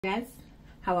Guys,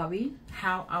 how are we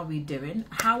doing?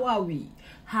 How are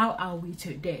we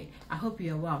today? I hope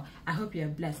you're well. I hope you're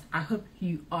blessed. I hope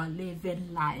you are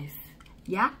living life.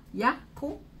 Yeah,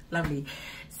 cool, lovely.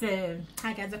 So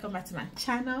hi guys, welcome back to my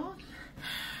channel.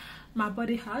 My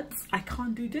body hurts. I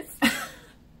can't do this.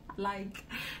 Like,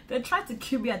 they tried to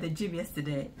kill me at the gym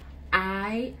yesterday.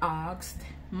 I asked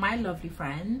my lovely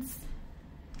friends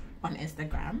on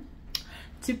Instagram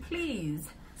to please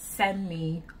send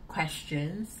me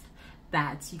questions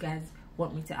that you guys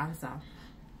want me to answer.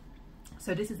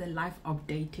 So this is a life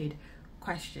updated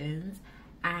questions,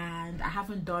 and I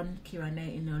haven't done Q&A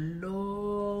in a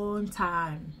long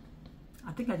time.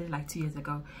 I think I did like 2 years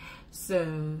ago.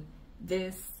 So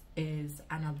this is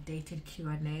an updated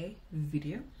Q&A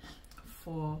video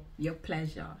for your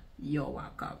pleasure. You're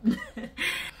welcome.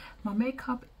 My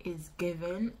makeup is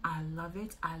given. I love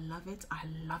it. I love it. I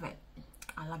love it.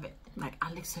 I love it. Like,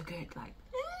 I look so good. Like,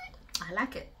 I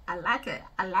like it. I like it.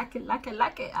 I like it.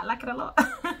 I like it a lot.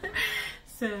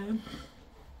 So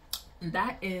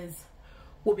that is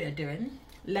what we are doing.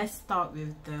 Let's start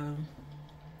with the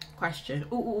question.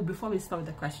 Before we start with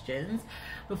the questions,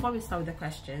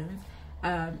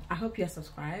 I hope you're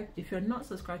subscribed. If you're not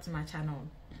subscribed to my channel,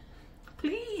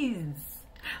 please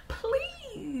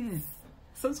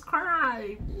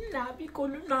subscribe.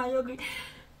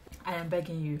 I am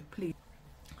begging you, please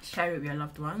share it with your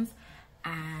loved ones,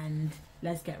 and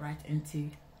let's get right into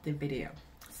the video.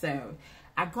 So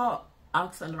I got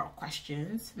asked a lot of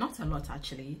questions, not a lot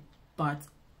actually, but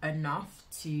enough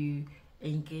to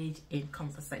engage in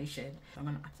conversation. I'm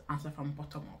going to answer from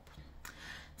bottom up.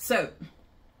 So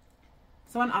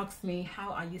someone asked me,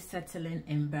 how are you settling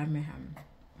in Birmingham?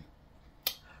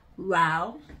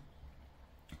 Well,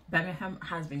 Birmingham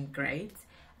has been great.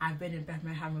 I've been in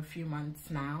Birmingham a few months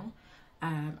now.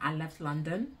 I left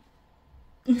London.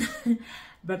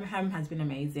 Birmingham has been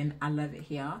amazing. I love it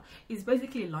here. It's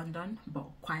basically London but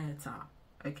quieter.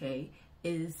 Okay,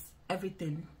 is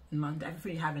everything in London.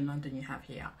 Everything you have in London you have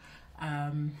here.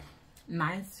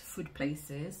 Nice food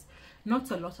places, not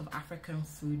a lot of African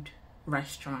food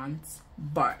restaurants,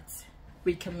 but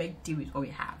we can make do with what we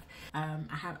have. I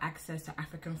have access to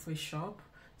African food shop,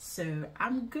 so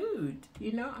I'm good.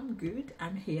 You know, I'm good.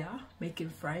 I'm here making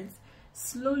friends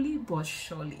slowly but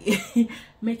surely.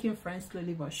 Making friends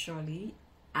slowly but surely,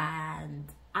 and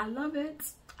I love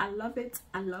it. I love it.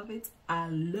 I love it. I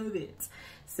love it.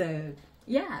 So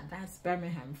yeah, that's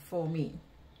Birmingham for me.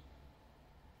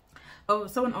 Oh,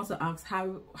 someone also asked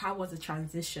how was the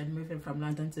transition moving from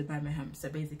London to Birmingham. So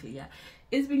basically, yeah,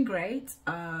 it's been great.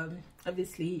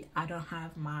 Obviously I don't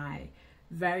have my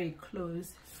very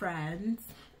close friends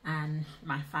and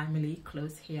my family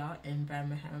close here in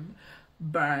Birmingham,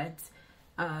 but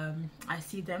I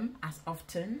see them as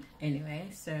often anyway,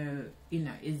 so you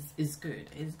know, it's good.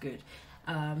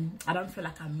 I don't feel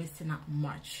like I'm missing out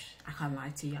much, I can't lie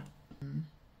to you.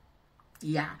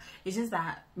 Yeah, it's just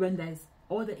that when there's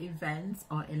all the events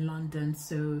are in London,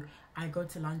 so I go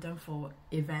to London for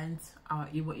events, our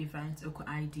Igbo events, Oko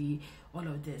ID, all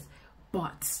of this.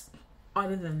 But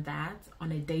other than that,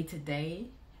 on a day-to-day,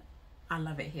 I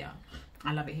love it here.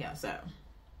 I love it here. So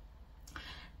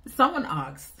someone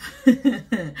asked,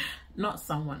 not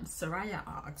someone, Soraya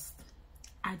asked.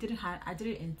 I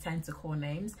didn't intend to call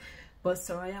names, but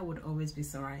Soraya would always be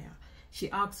Soraya. She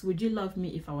asked, would you love me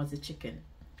if I was a chicken?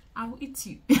 I will eat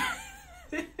you.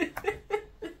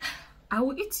 I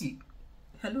will eat you.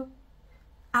 Hello?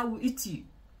 I will eat you.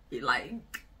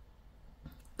 Like,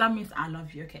 that means I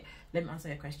love you. Okay, let me answer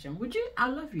your question. Would you? I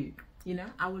love you. You know,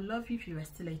 I would love you if you were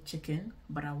still a chicken,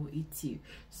 but I will eat you.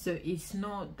 So it's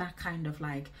not that kind of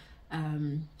like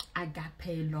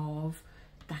agape love.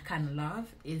 That kind of love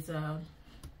is a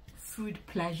food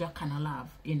pleasure kind of love,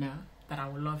 you know, that I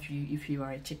will love you if you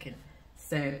are a chicken.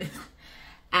 So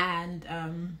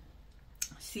and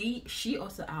she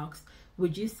also asked,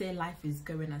 would you say life is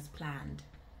going as planned?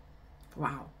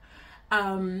 Wow.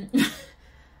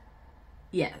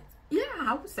 Yeah,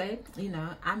 I would say, you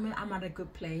know, I'm at a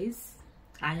good place.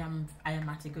 I am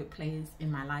at a good place in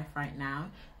my life right now.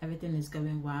 Everything is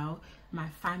going well. My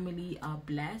family are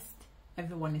blessed.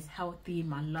 Everyone is healthy.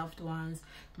 My loved ones,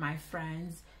 my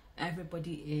friends,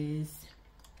 everybody is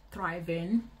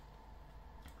thriving,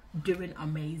 doing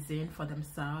amazing for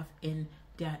themselves in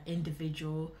their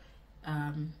individual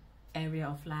area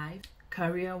of life.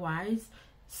 Career wise,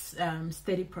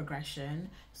 steady progression,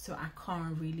 so I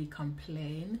can't really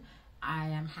complain. I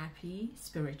am happy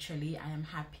spiritually. I am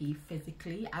happy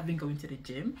physically. I've been going to the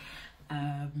gym.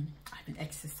 I've been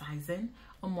exercising.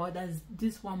 There's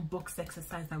this one box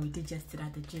exercise that we did yesterday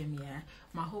at the gym. Yeah,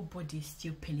 my whole body is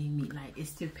still pinning me. Like, it's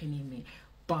still pinning me,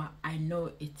 but I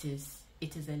know it is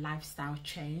a lifestyle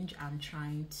change I'm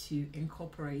trying to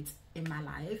incorporate in my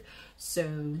life.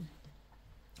 So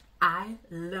I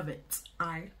love it.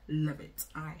 I love it.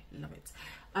 I love it.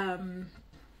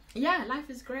 Yeah, life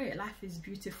is great. Life is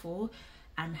beautiful.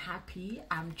 I'm happy.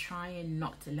 I'm trying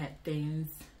not to let things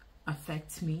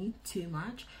affect me too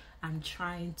much. I'm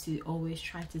trying to always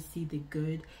try to see the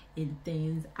good in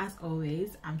things. As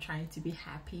always, I'm trying to be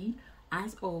happy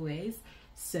as always.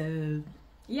 So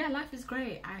yeah, life is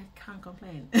great. I can't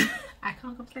complain. I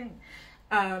can't complain.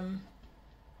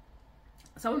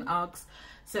 Someone asks,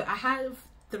 so I have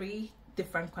 3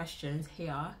 different questions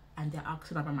here, and they're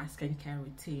asking about my skincare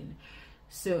routine.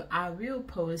 So I will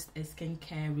post a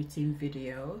skincare routine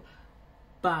video,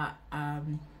 but I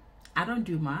don't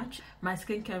do much. My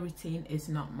skincare routine is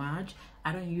not much.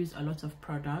 I don't use a lot of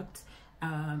products.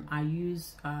 I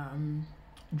use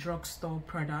drugstore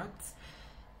products,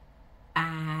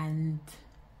 and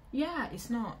yeah, it's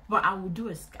not. But I will do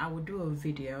a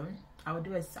video. I will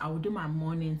do my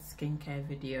morning skincare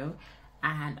video,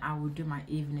 and I will do my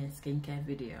evening skincare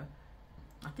video.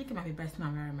 I think it might be best when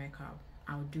I'm wearing makeup.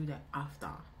 I will do that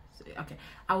after. So, okay,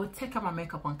 I will take out my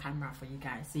makeup on camera for you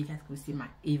guys, so you guys can see my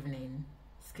evening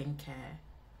skincare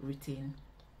routine.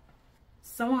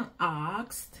 Someone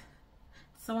asked,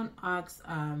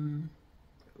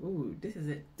 ooh, this is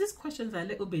it. This question's a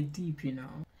little bit deep, you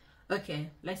know.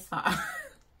 Okay, let's start.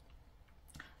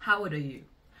 How old are you?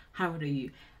 How old are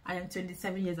you? I am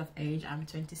 27 years of age. I'm a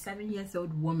 27 years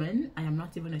old woman. I am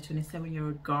not even a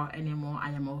 27-year-old girl anymore. I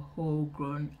am a whole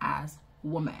grown ass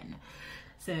woman.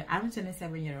 So I'm a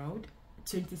 27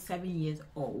 years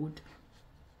old.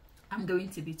 I'm going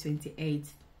to be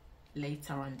 28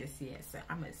 later on this year, so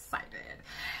I'm excited.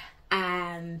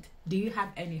 And do you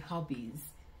have any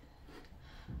hobbies?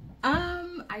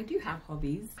 I do have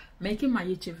hobbies. Making my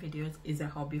YouTube videos is a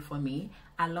hobby for me.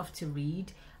 I love to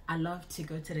read. I love to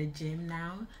go to the gym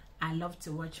now. I love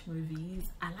to watch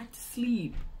movies. I like to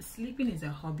sleep. Sleeping is a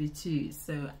hobby too,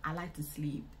 so I like to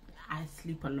sleep. I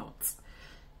sleep a lot,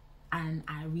 and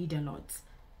I read a lot.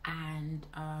 And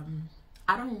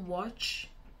I don't watch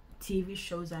TV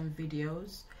shows and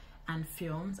videos and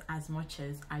films as much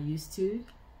as I used to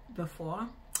before,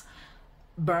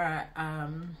 but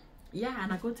yeah,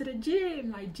 and I go to the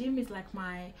gym. My gym is like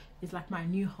my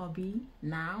new hobby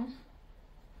now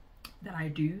that I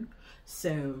do.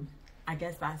 So I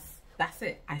guess that's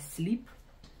it. I sleep,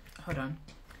 hold on,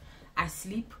 I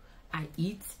sleep, I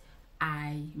eat,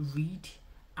 I read,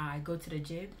 I go to the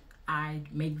gym, I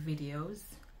make videos,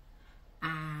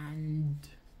 and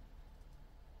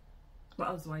what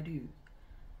else do I do?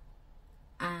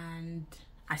 And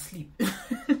I sleep.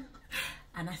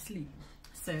 And I sleep.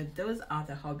 So those are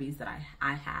the hobbies that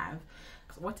I have.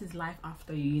 What is life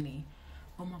after uni?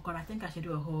 Oh my god, I think I should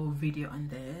do a whole video on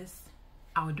this.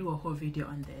 I will do a whole video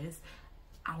on this.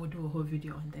 I will do a whole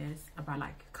video on this about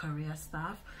like career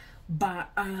stuff.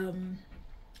 But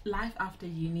life after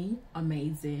uni,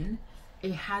 amazing.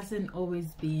 It hasn't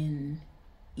always been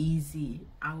easy.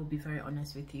 I will be very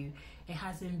honest with you. It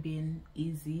hasn't been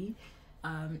easy.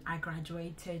 I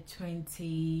graduated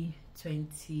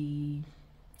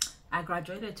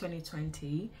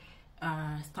 2020,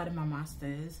 started my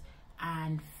master's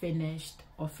and finished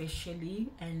officially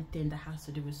anything that has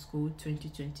to do with school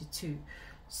 2022.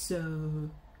 So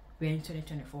we're in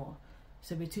 2024.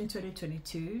 So between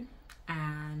 2022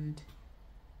 and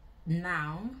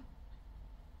now,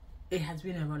 it has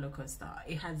been a roller coaster.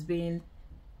 It has been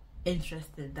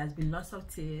interesting. There's been lots of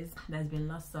tears. There's been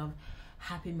lots of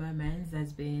happy moments.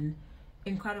 There's been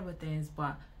incredible things.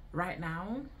 But right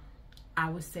now, I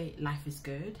would say life is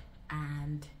good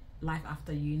and life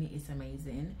after uni is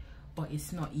amazing, but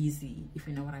it's not easy, if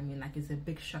you know what I mean. Like, it's a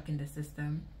big shock in the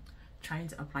system, trying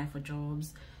to apply for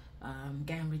jobs,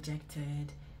 getting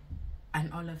rejected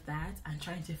and all of that, and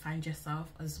trying to find yourself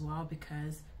as well,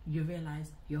 because you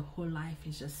realize your whole life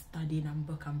is just studying and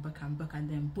book and book and book, and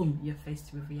then boom, you're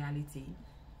faced with reality.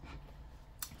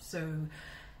 So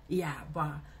yeah,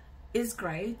 but it's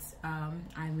great. I'm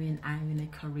in a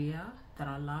career that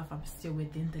I love. I'm still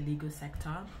within the legal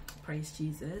sector, praise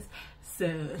Jesus.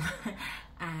 So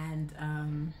and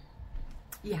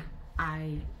yeah,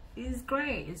 it's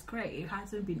great. It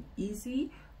hasn't been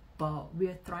easy, but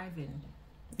we're thriving.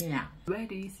 Yeah. Where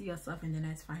do you see yourself in the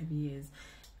next 5 years?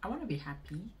 I want to be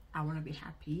happy. I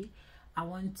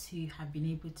want to have been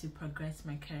able to progress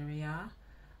my career,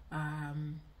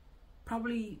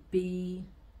 probably be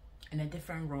in a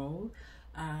different role,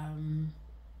 in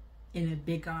a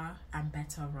bigger and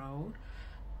better role,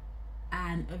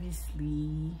 and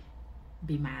obviously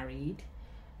be married,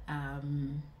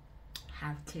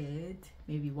 have kids,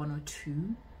 maybe 1 or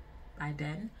 2 by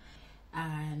then.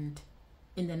 And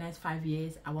in the next 5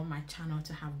 years, I want my channel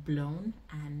to have blown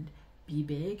and be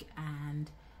big and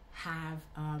have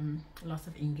lots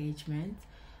of engagement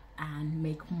and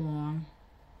make more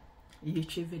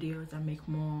YouTube videos and make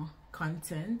more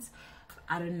content.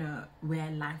 I don't know where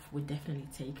life would definitely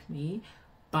take me,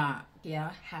 but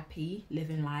yeah, happy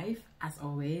living life as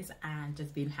always, and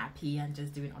just being happy and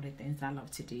just doing all the things I love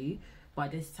to do,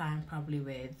 but this time probably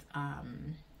with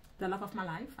the love of my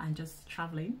life and just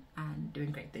traveling and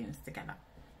doing great things together.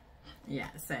 Yeah,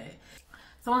 so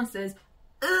someone says,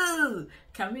 "Ooh,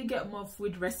 can we get more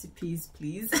food recipes,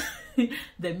 please?"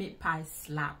 The meat pie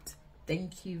slapped.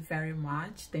 Thank you very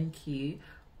much, thank you.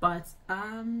 But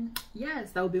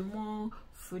yes, there will be more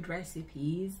food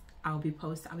recipes. I'll be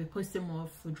posting more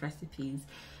food recipes.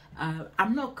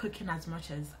 I'm not cooking as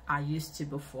much as I used to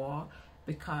before,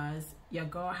 because your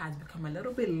girl has become a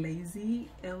little bit lazy,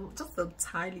 just a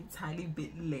tiny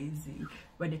bit lazy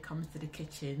when it comes to the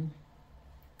kitchen.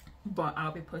 But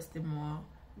I'll be posting more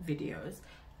videos.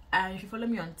 And if you follow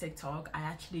me on TikTok, I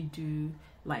actually do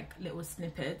like little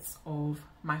snippets of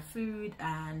my food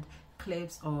and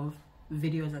clips of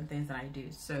videos and things that I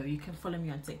do. So you can follow me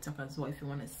on TikTok as well if you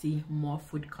want to see more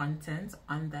food content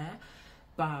on there.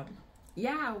 But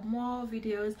yeah, more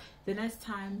videos. The next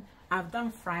time, I've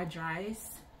done fried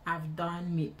rice, I've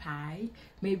done meat pie,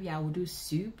 maybe I will do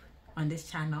soup on this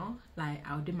channel. Like,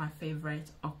 I'll do my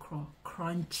favorite okra,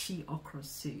 crunchy okra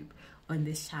soup on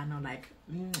this channel, like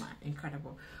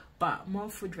incredible. But more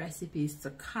food recipes to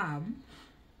come.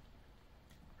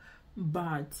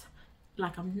 But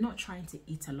like, I'm not trying to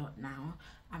eat a lot now.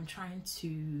 I'm trying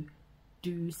to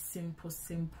do simple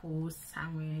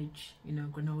sandwich, you know,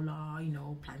 granola, you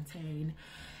know, plantain.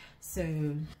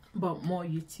 So, but more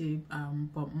YouTube,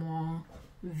 but more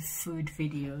food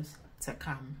videos to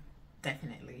come,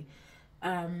 definitely.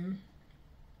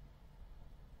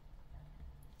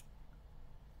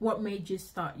 What made you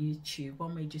start YouTube?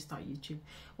 What made you start YouTube?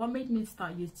 What made me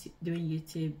start doing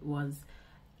YouTube was,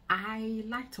 I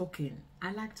like talking.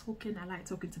 I like talking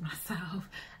to myself.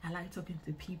 I like talking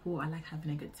to people. I like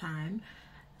having a good time.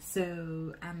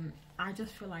 So I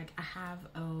just feel like I have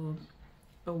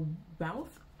a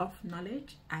wealth of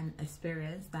knowledge and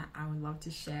experience that I would love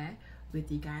to share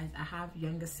with you guys. I have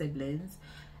younger siblings,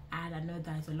 and I know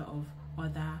there's a lot of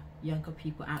other younger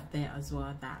people out there as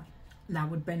well that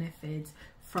would benefit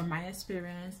from my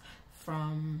experience,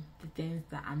 from the things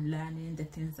that I'm learning, the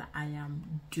things that I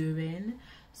am doing.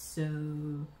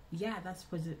 So yeah, that's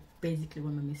basically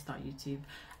what made me start YouTube.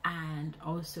 And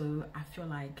also, I feel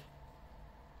like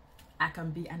I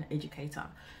can be an educator.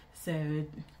 So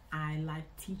I like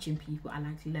teaching people, I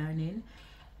like learning.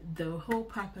 The whole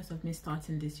purpose of me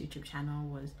starting this YouTube channel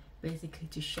was basically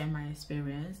to share my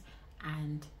experience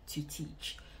and to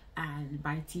teach. And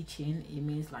by teaching, it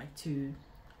means like to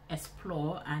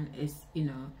explore and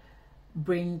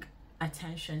bring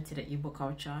attention to the Igbo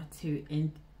culture, to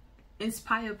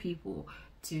inspire people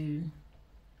to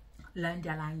learn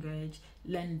their language,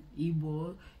 learn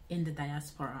Igbo in the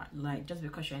diaspora. Like, just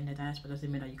because you're in the diaspora doesn't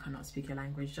mean that you cannot speak your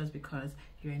language. Just because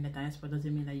you're in the diaspora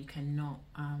doesn't mean that you cannot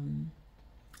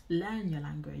learn your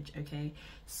language. Okay,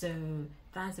 so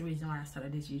that's the reason why I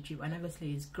started this YouTube, and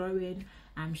obviously it's growing.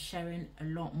 I'm sharing a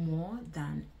lot more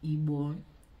than Igbo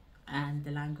and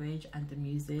the language and the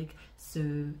music, so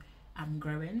I'm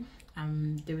growing.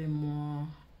 I'm doing more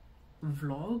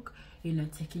vlog, you know,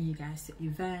 taking you guys to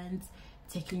events,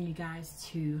 taking you guys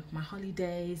to my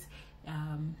holidays,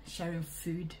 sharing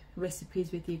food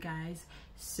recipes with you guys.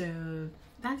 So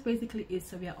that's basically it.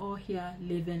 So we are all here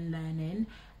living, learning,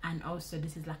 and also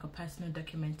this is like a personal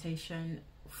documentation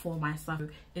for myself.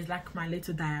 It's like my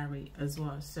little diary as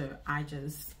well. So I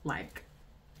just like,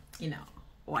 you know,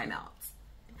 why not?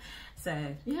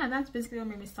 So yeah, that's basically what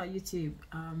made me start YouTube,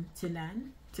 to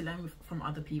learn from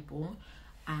other people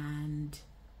and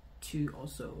to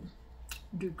also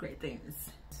do great things.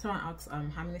 Someone asks,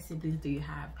 how many siblings do you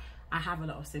have? I have a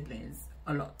lot of siblings,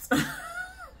 a lot.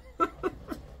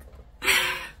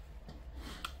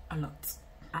 A lot.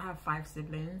 I have 5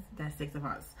 siblings. There's 6 of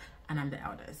us, and I'm the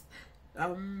eldest.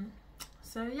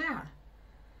 So yeah.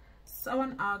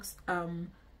 Someone asked,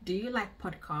 do you like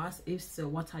podcasts? If so,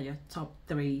 what are your top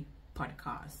 3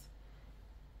 podcasts?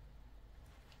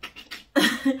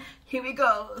 Here we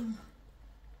go.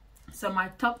 So my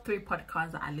top 3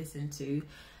 podcasts that I listen to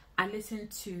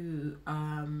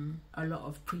a lot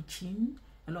of preaching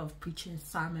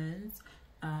sermons.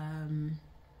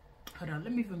 Hold on,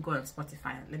 let me even go on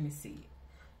Spotify. Let me see.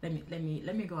 Let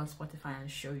me go on Spotify and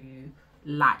show you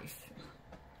live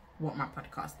what my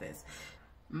podcast is.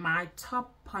 My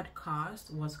top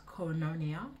podcast was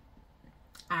Koinonia,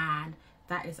 and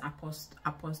that is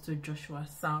Apostle Joshua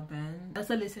Salben. I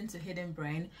also listen to Hidden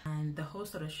Brain, and the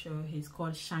host of the show, he's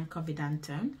called Shankar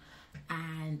Vedantam,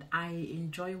 and I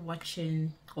enjoy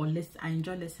watching I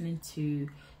enjoy listening to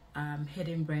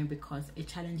Hidden Brain because it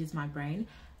challenges my brain.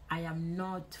 I am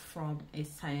not from a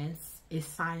science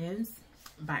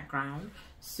background,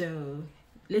 so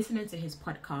listening to his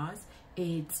podcast,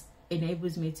 it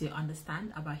enables me to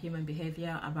understand about human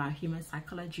behavior, about human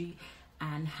psychology,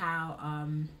 and how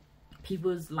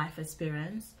people's life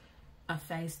experience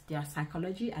affects their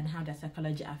psychology, and how their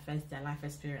psychology affects their life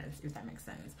experience, if that makes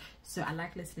sense. So I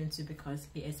like listening to, because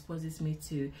it exposes me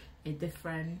to a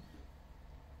different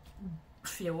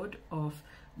field of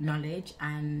knowledge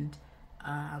and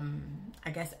I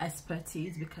guess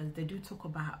expertise, because they do talk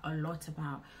about a lot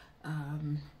about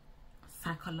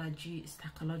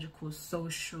psychological,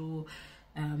 social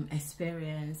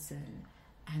experience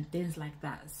and things like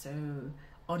that. So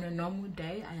on a normal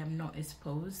day, I am not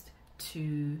exposed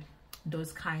to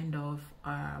those kind of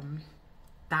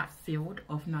that field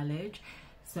of knowledge,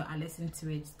 so I listen to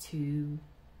it to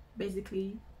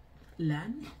basically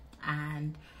learn.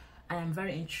 And I am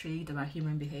very intrigued about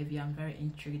human behavior. I'm very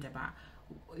intrigued about,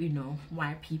 you know,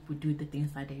 why people do the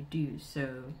things that they do, so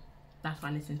that's why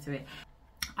I listen to it.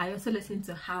 I also listen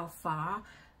to How Far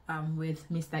with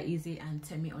Mr. Easy and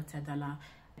Temi Otedola.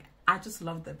 I just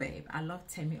love the babe. I love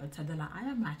Temi Otedola.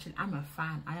 I'm a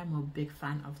fan. I am a big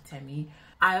fan of Temi.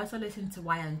 I also listen to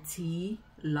Y&T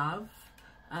Love.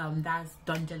 That's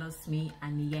Don't Jealous Me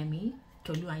and Yemi,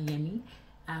 Tolu and Yemi.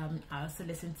 I also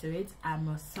listen to it. I'm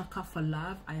a sucker for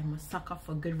love. I am a sucker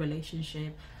for good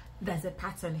relationship. There's a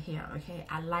pattern here, okay?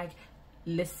 I like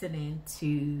listening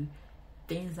to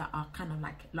things that are kind of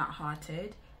like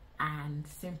light-hearted and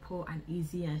simple and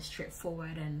easy and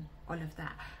straightforward and all of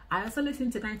that. I also listen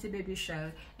to 90 Baby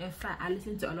Show. In fact, I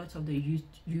listen to a lot of the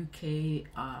UK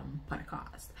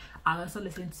podcast. I also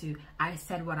listen to I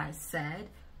Said What I Said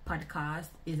podcast,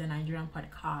 is a Nigerian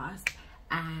podcast.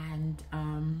 And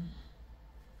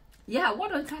yeah,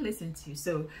 what don't I listen to?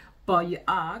 So, but you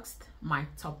asked my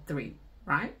top 3,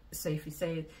 right? So if you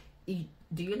say,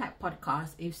 do you like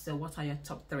podcasts? If so, what are your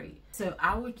top 3? So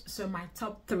my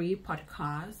top 3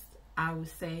 podcasts, I would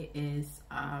say is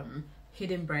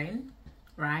Hidden Brain,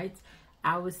 right?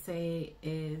 I would say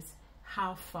is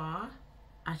How Far.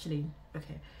 Actually,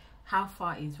 okay, How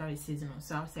Far is very seasonal,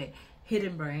 so I'll say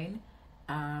Hidden Brain,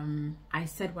 I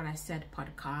Said What I Said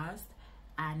podcast,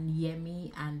 and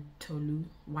Yemi and Tolu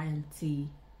Y&T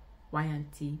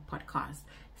podcast.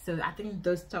 So I think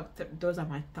those are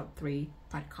my top 3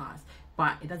 podcasts,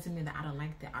 but it doesn't mean that I don't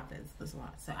like the others as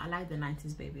well. So I like the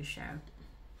 90s Baby Show,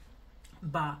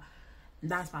 but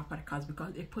that's my podcast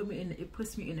because it puts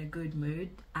me in a good mood.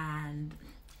 And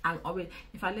I always,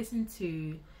 if I listen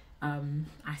to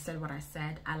I Said What I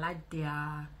Said, I like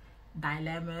their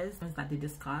dilemmas that they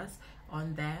discuss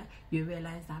on there. You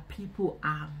realize that people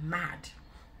are mad,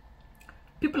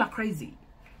 people are crazy,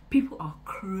 people are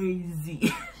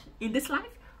crazy in this life.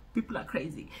 People are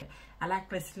crazy. I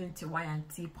like listening to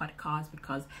Y&T podcast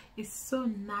because it's so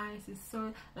nice. It's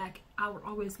so like, I would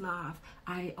always laugh.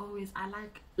 I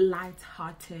like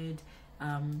light-hearted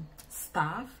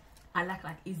stuff. I like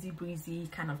easy breezy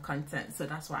kind of content. So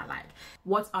that's what I like.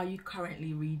 What are you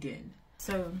currently reading?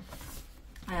 So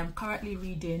I am currently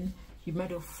reading You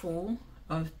Made a Fool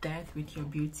of Death with Your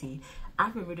Beauty.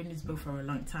 I've been reading this book for a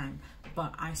long time,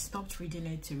 but I stopped reading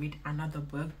it to read another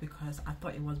book because I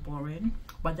thought it was boring.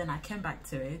 But then I came back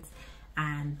to it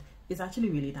and it's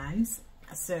actually really nice.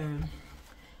 So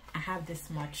I have this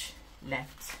much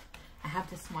left.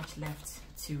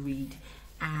 To read,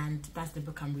 and that's the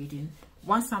book I'm reading.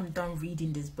 Once I'm done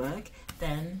reading this book,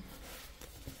 then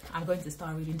I'm going to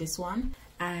start reading this one.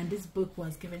 And this book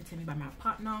was given to me by my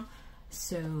partner,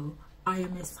 so I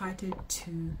am excited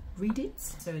to read it.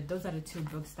 So those are the 2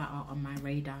 books that are on my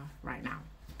radar right now.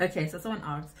 Okay, so someone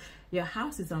asks, your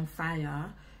house is on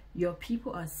fire, your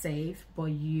people are safe,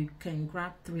 but you can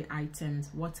grab 3 items.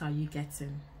 What are you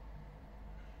getting?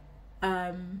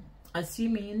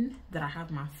 Assuming that I have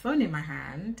my phone in my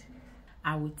hand,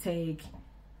 I would take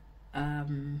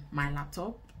my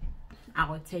laptop, I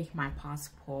would take my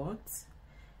passport,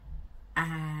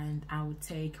 and I would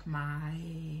take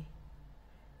my...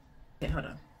 Okay, hold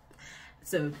on.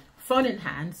 So phone in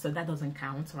hand, so that doesn't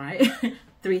count, right?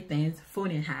 3 things. Phone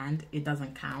in hand, it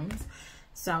doesn't count.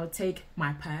 So I'll take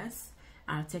my purse,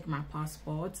 I'll take my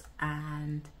passport,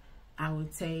 and I will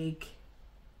take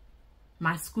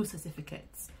my school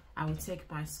certificates.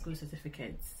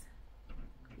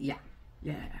 Yeah.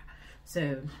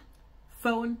 So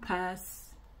phone,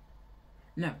 purse,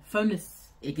 No, phone is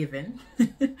a given.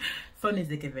 Phone is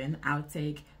a given. I'll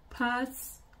take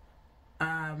purse,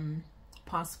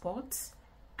 passport,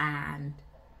 and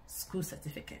school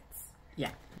certificates.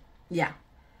 Yeah.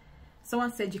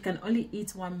 Someone said you can only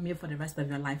eat one meal for the rest of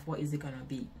your life. What is it gonna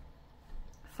be?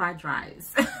 Fried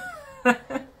rice.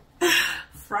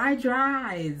 Fried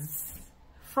rice.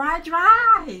 Fried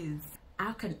rice.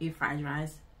 I can eat fried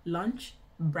rice lunch,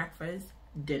 breakfast,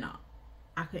 dinner.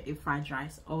 I can eat fried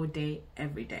rice all day,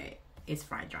 every day. It's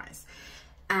fried rice.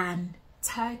 And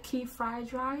turkey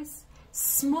fried rice,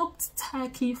 smoked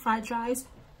turkey fried rice,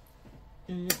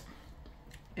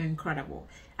 incredible.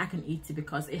 I can eat it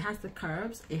because it has the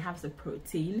carbs, it has the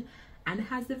protein, and it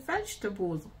has the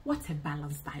vegetables. What a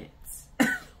balanced diet.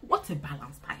 What a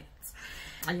balanced diet.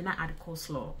 And you now add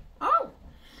coleslaw. Oh,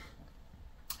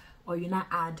 or you now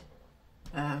add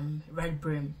red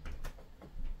brim.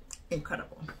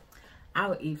 Incredible. I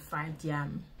will eat fried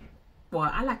yam. Well,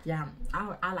 I like yam.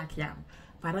 I like yam,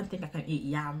 but I don't think I can eat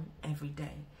yam every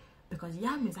day because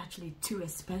yam is actually too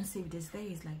expensive these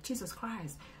days. Like, Jesus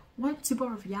Christ, 1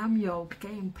 tuber of yam you're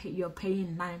paying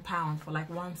 £9 for like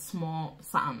one small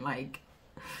something. Like,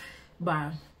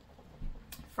 but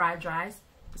fried rice,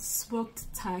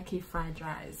 smoked turkey fried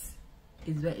rice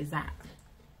is where is that.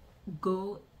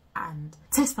 Go and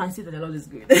taste fancy that the Lord is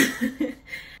good.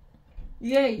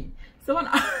 Yay. Someone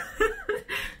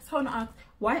asked,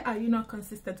 why are you not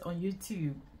consistent on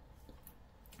YouTube?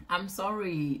 I'm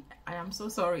sorry. I am so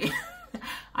sorry.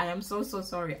 I am so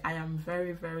sorry. I am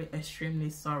very, very extremely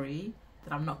sorry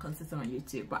that I'm not consistent on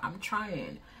YouTube, but I'm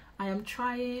trying. I am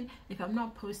trying. If I'm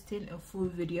not posting a full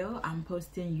video, I'm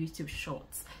posting YouTube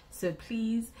shorts. So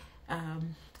please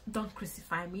don't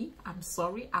crucify me. I'm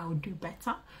sorry. I'll do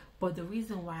better. But the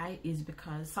reason why is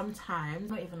because sometimes,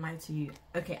 not even lie to you,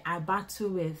 okay, I battle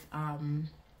with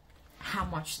how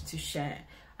much to share.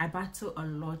 I battle a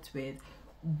lot with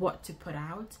what to put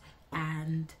out,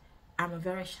 and I'm a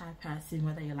very shy person,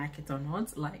 whether you like it or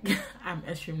not. Like, I'm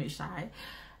extremely shy,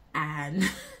 and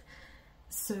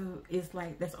so it's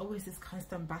like there's always this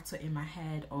constant battle in my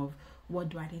head of what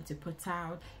do I need to put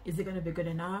out, is it going to be good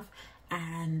enough,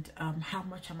 and how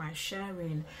much am I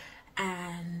sharing,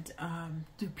 and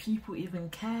do people even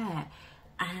care?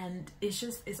 And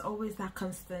it's always that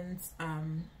constant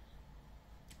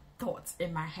thoughts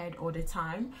in my head all the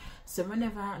time. So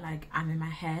whenever like I'm in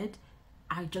my head,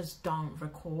 I just don't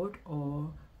record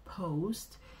or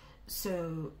post.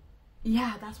 So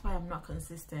yeah, that's why I'm not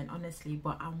consistent, honestly,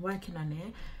 but I'm working on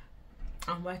it.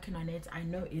 I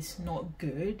know it's not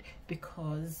good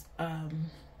because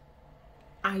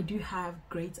I do have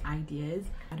great ideas.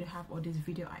 I do have all these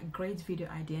great video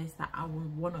ideas that I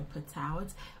would want to put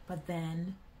out, but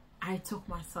then I took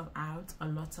myself out a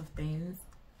lot of things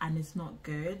and it's not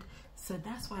good. So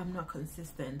that's why I'm not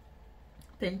consistent.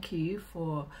 Thank you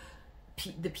for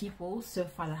the people so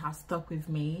far that have stuck with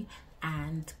me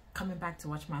and coming back to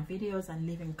watch my videos and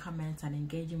leaving comments and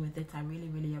engaging with it. I really,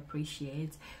 really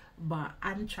appreciate. But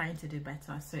I'm trying to do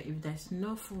better. So if there's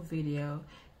no full video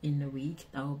in a week,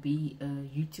 that will be a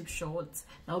YouTube shorts,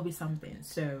 that will be something.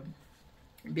 So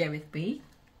bear with me.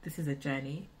 This is a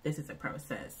journey, this is a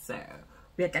process, so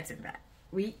we are getting there.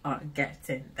 We are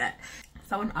getting there.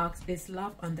 Someone asked, is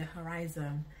love on the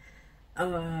horizon?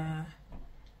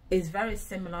 It's very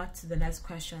similar to the next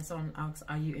question. Someone asks,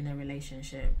 are you in a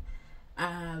relationship?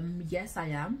 Yes, I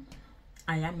am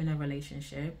in a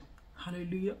relationship.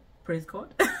 Hallelujah, praise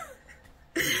God.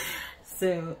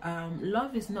 So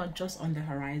love is not just on the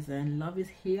horizon. Love is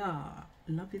here.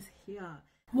 Love is here.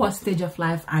 What stage of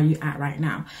life are you at right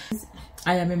now?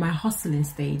 I am in my hustling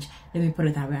stage. Let me put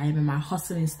it that way. I am in my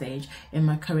hustling stage in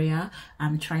my career.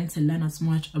 I'm trying to learn as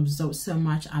much, absorb so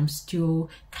much. I'm still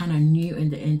kind of new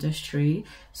in the industry,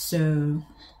 so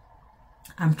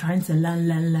I'm trying to learn,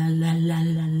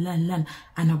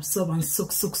 and absorb and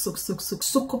soak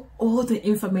up all the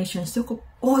information, soak up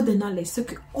all the knowledge,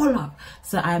 soak it all up.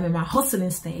 So I am in my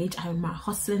hustling stage. I'm in my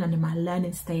hustling and in my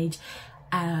learning stage.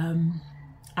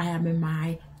 I am in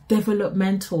my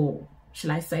developmental,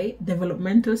 shall I say,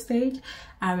 developmental stage.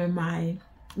 I'm in my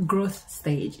growth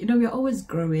stage. You know, we're always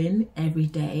growing every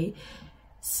day.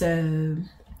 So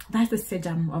that's the stage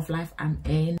of life I'm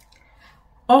in.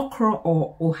 Okra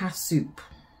or oha soup?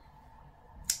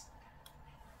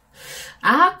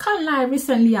 I can't lie,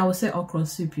 recently I would say okra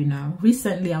soup, you know.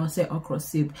 Recently I would say okra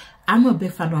soup. I'm a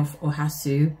big fan of oha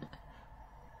soup,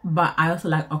 but I also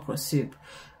like okra soup.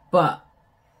 But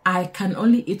I can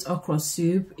only eat okra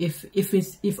soup if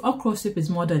okra soup is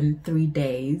more than 3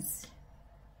 days.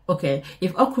 Okay,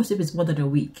 if okra soup is more than a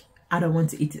week, I don't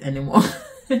want to eat it anymore.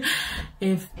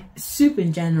 If soup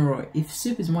in general, if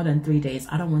soup is more than 3 days,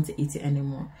 I don't want to eat it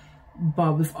anymore.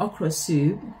 But with okra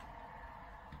soup,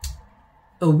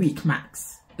 a week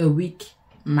max. A week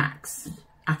max.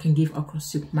 I can give okra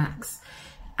soup max,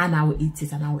 and I will eat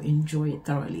it and I will enjoy it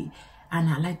thoroughly. And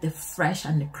I like the fresh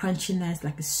and the crunchiness,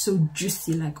 like it's so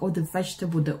juicy, like all the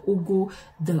vegetable, the ugu,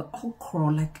 the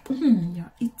okra, like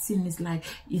you're eating is like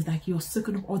you're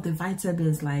soaking up all the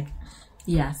vitamins, like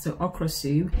yeah. So okra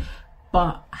soup.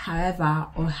 But however,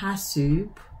 oha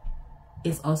soup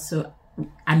is also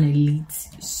an elite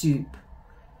soup,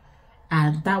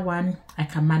 and that one I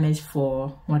can manage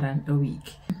for more than a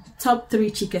week. Top 3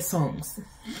 Chike songs.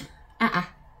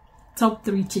 Top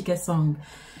 3 Chike song.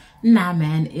 Nah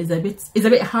man, it's a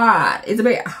bit hard. It's a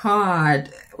bit hard.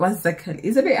 1 second.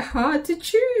 It's a bit hard to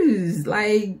choose.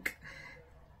 Like,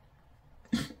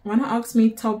 wanna ask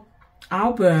me top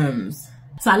albums?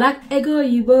 So I like Ego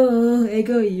Yibo,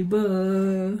 Ego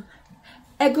Yibo,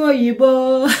 Ego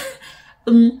Yibo.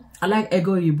 I like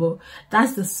Ego Yibo.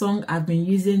 That's the song I've been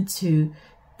using to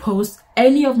post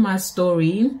any of my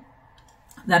story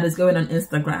that is going on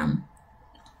Instagram.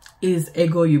 Is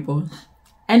Ego Yibo.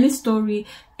 Any story,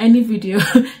 any video,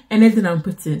 anything I'm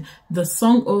putting, the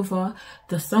song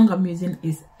I'm using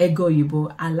is Ego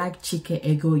Yibo. I like Chike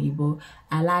Ego Yibo.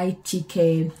 I like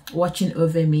Chike Watching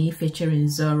Over Me featuring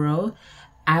Zoro.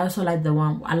 I also like the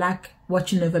one, I like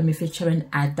Watching Over Me featuring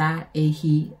Ada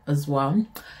Ehi as well.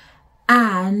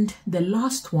 And the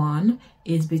last one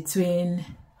is between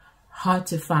Hard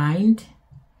to Find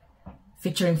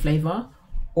featuring Flavor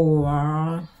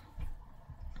or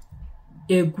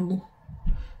Egu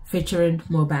featuring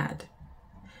Mobad.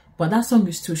 But that song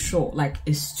is too short, like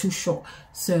it's too short.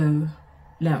 So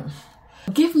no,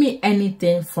 give me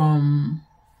anything from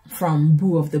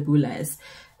Boo of the Bullets.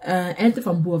 Anything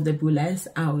from Boo of the Bullets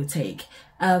I will take.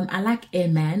 I like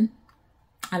Amen.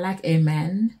 I like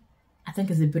Amen. I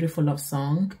think it's a beautiful love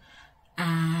song.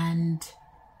 And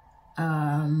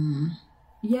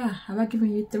yeah, have I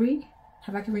given you 3?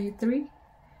 Have I given you 3?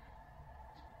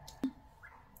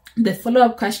 The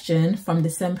follow-up question from the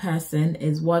same person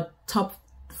is what top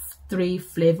 3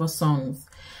 Flavor songs.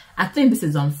 I think this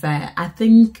is unfair. I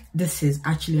think this is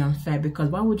actually unfair, because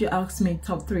why would you ask me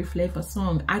top 3 Flavor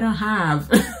song? I don't have.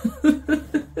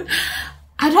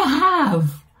 I don't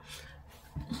have.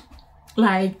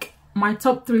 Like, my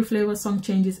top 3 Flavor song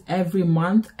changes every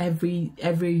month, every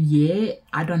year.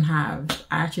 I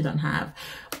actually don't have.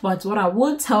 But what I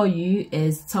will tell you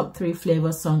is top 3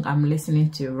 Flavor song I'm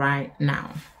listening to right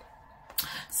now.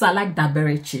 So I like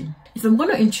Daberechi. If I'm going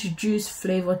to introduce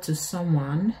Flavor to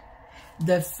someone,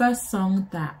 the first song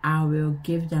that I will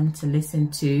give them to listen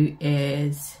to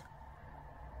is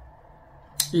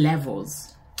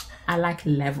Levels. I like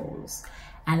Levels.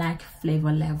 I like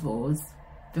Flavor Levels,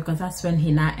 because that's when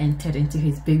he now entered into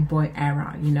his big boy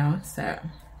era, you know. So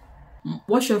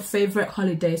what's your favorite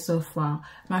holiday so far?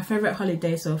 My favorite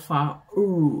holiday so far,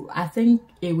 I think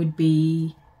it would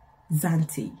be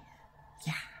Zante.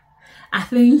 Yeah, I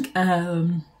think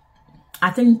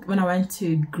when I went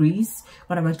to Greece,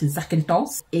 when I went to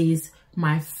Zakynthos, is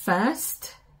my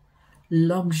first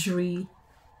luxury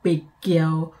big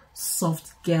girl,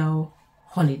 soft girl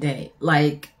holiday.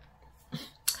 Like,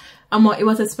 it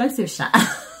was expensive,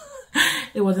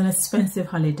 it was an expensive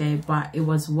holiday, but it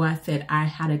was worth it. I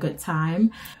had a good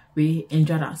time. We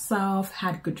enjoyed ourselves,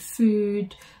 had good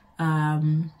food.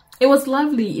 It was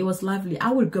lovely. It was lovely.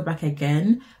 I would go back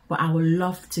again, but I would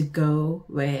love to go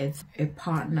with a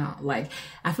partner. Like,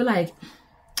 I feel like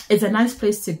it's a nice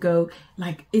place to go.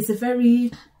 Like, it's a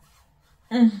very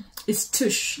it's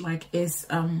tush. Like, it's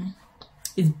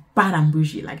bad and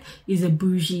bougie. Like, it's a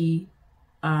bougie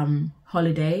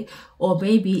holiday. Or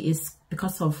maybe it's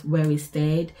because of where we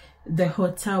stayed. The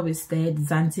hotel we stayed,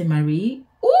 Zante Marie.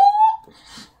 Ooh!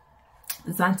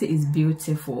 Zante is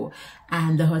beautiful,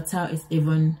 and the hotel is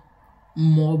even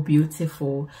more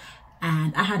beautiful,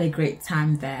 and I had a great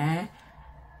time there.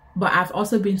 But I've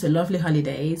also been to lovely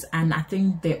holidays, and I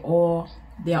think they are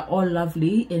all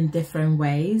lovely in different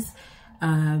ways.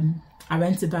 I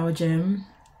went to Belgium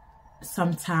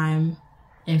sometime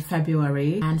in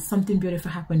February, and something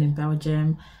beautiful happened in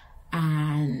Belgium,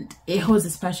 and it holds a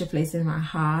special place in my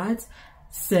heart.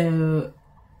 So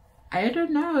I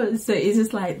don't know, so it's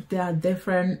just like there are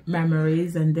different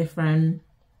memories and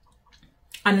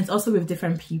it's also with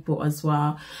different people as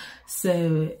well,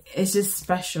 so it's just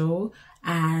special.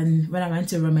 And when I went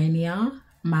to Romania,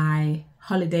 my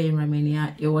holiday in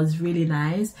Romania, it was really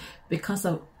nice because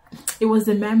of it was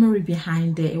the memory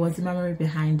behind it.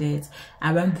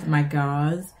 I went with my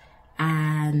girls,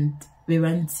 and we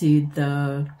went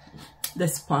to the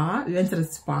spa. We went to the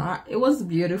spa. It was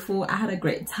beautiful. I had a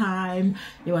great time.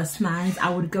 It was nice. I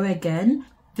would go again.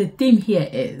 The theme here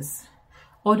is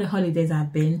all the holidays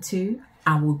I've been to,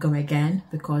 I will go again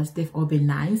because they've all been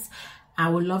nice. I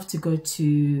would love to go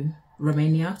to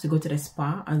Romania to go to the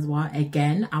spa as well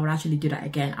again. I would actually do that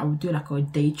again. I would do like a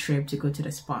day trip to go to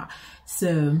the spa.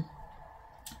 So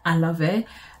I love it.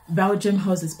 Belgium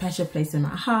holds a special place in my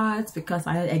heart because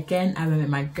I went with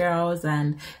my girls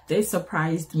and they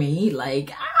surprised me,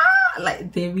 like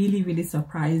they really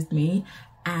surprised me,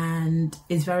 and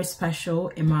it's very special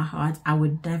in my heart. I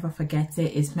would never forget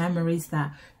it. It's memories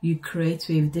that you create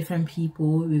with different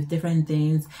people, with different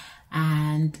things.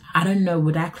 And I don't know,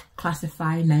 would I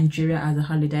classify Nigeria as a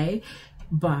holiday?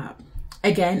 But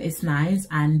again, it's nice,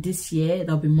 and this year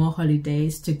there'll be more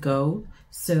holidays to go,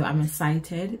 so I'm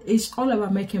excited. It's all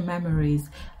about making memories.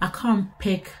 I can't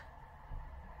pick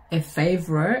a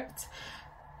favorite,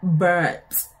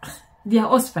 but they are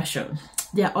all special.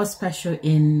 They are all special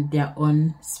in their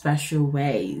own special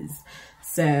ways.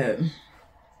 So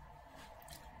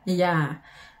yeah.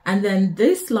 And then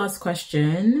this last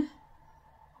question,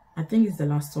 I think it's the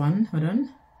last one.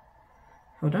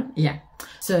 Hold on. Yeah.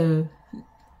 So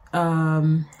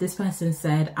this person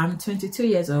said, I'm 22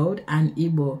 years old and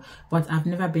Igbo, but I've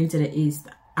never been to the East.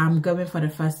 I'm going for the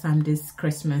first time this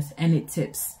Christmas. Any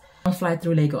tips? Don't fly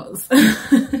through Lagos.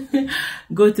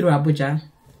 Go through Abuja.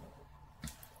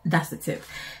 That's the tip.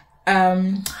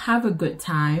 Have a good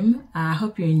time. I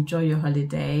hope you enjoy your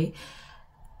holiday.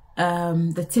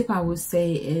 The tip I would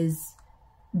say is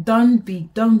don't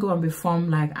go and be formed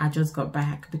like I just got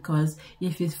back, because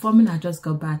if it's forming I just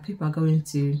got back, people are going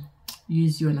to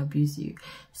use you and abuse you.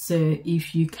 So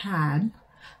if you can,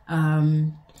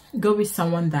 go with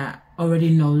someone that already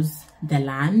knows the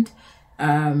land.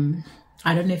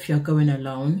 I don't know if you're going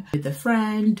alone with a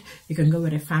friend, you can go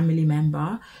with a family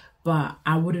member, but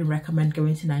I wouldn't recommend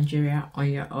going to Nigeria on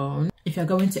your own. If you're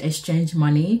going to exchange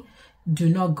money, do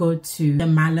not go to the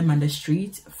Malam on the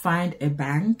street. Find a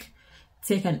bank,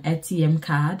 take an ATM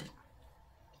card.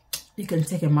 You can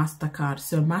take a MasterCard.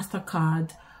 So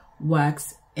MasterCard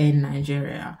works in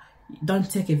Nigeria. Don't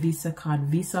take a Visa card.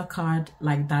 Visa card,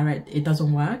 like direct, it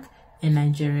doesn't work in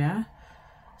Nigeria.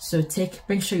 So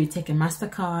make sure you take a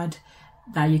MasterCard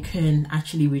that you can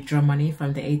actually withdraw money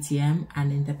from the ATM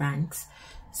and in the banks.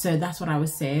 So that's what I would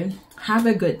say. Have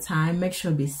a good time. Make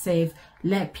sure be safe.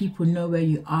 Let people know where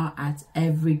you are at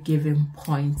every given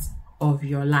point of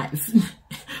your life,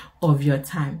 of your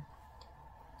time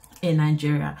in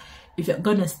Nigeria. If you're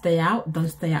gonna stay out, don't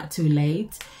stay out too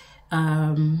late.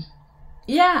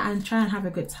 Yeah, and try and have a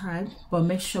good time, but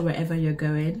make sure wherever you're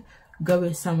going, go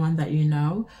with someone that you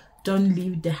know. Don't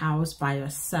leave the house by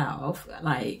yourself.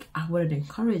 Like, I wouldn't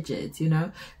encourage it, you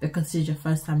know, because it's your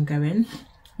first time going.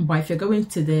 But if you're going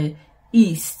to the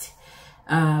East,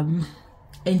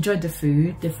 enjoy the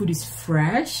food. The food is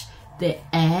fresh, the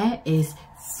air is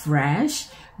fresh.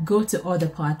 Go to all the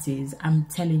parties. I'm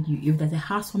telling you, if there's a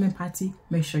housewarming party,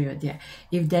 make sure you're there.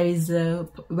 If there is a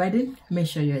wedding, make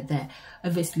sure you're there.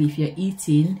 Obviously, if you're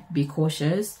eating, be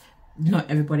cautious. Not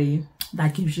everybody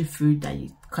that gives you food that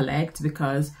you collect,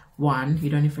 because one, you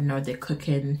don't even know the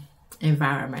cooking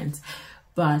environment.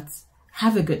 But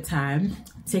have a good time.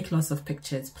 Take lots of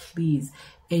pictures, please.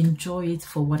 Enjoy it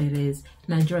for what it is.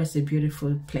 Nigeria is a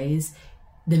beautiful place.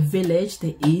 The village,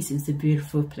 the East, is a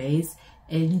beautiful place.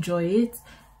 Enjoy it.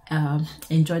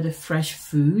 Enjoy the fresh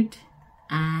food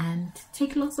and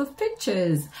take lots of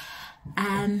pictures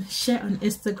and share on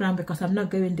Instagram, because I'm not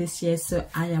going this year, so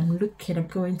I'm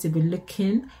going to be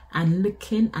looking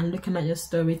at your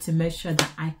story to make sure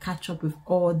that I catch up with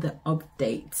all the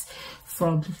updates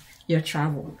from your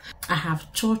travel. I have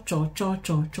chored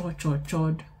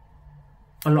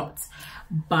a lot,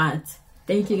 but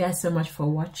thank you guys so much for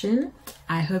watching.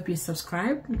 I hope you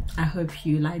subscribe. I hope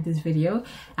you like this video.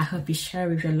 I hope you share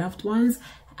with your loved ones,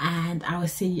 and I will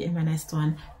see you in my next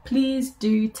one. Please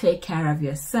do take care of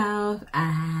yourself,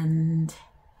 and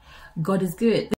God is good.